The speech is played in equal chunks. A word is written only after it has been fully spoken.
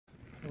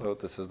Hello,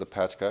 this is the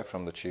patch guy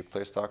from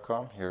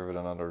thecheapplace.com here with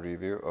another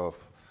review of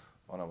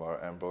one of our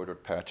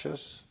embroidered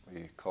patches.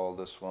 We call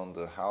this one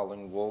the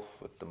Howling Wolf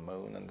with the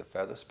moon and the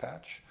feathers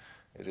patch.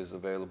 It is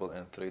available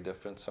in 3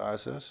 different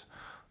sizes.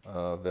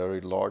 A very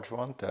large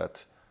one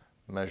that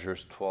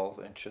measures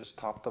 12 inches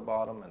top to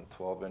bottom and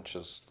 12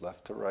 inches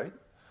left to right.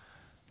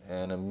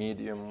 And a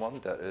medium one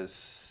that is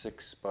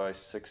 6 by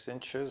 6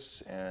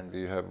 inches, and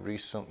we have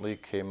recently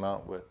came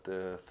out with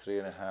the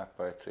 3.5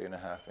 by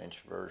 3.5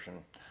 inch version,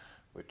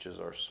 which is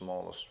our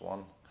smallest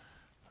one.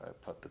 I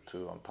put the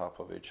 2 on top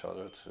of each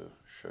other to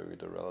show you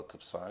the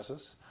relative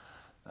sizes.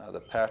 Now the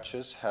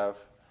patches have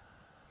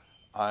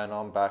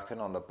iron-on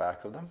backing on the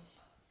back of them,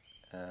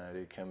 and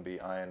it can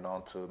be ironed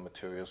onto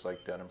materials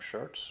like denim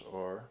shirts,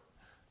 or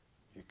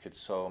you could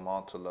sew them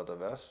onto leather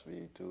vests.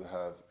 We do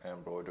have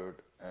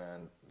embroidered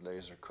and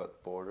laser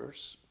cut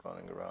borders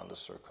running around the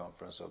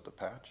circumference of the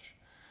patch.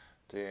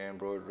 The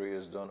embroidery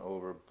is done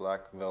over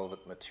black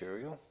velvet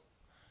material.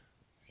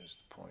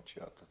 Just to point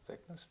you out the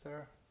thickness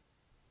there.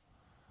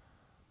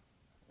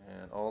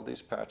 And all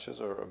these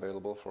patches are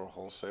available for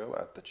wholesale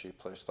at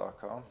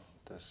thecheapplace.com.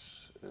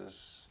 This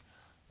is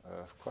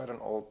quite an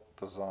old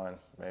design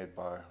made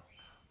by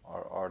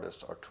our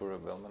artist Arturo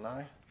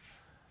Vilmanai.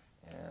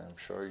 And I'm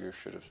sure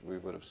we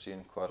would have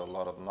seen quite a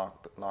lot of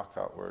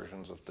knockout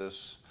versions of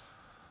this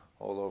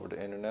all over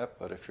the internet,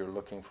 but if you're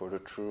looking for the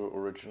true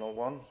original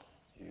one,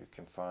 you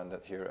can find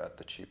it here at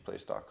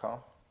thecheapplace.com.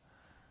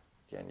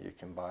 Again, you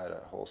can buy it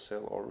at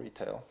wholesale or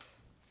retail,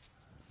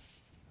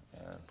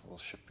 and we'll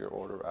ship your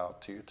order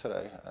out to you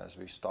today as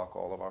we stock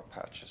all of our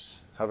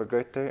patches. Have a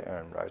great day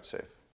and ride safe.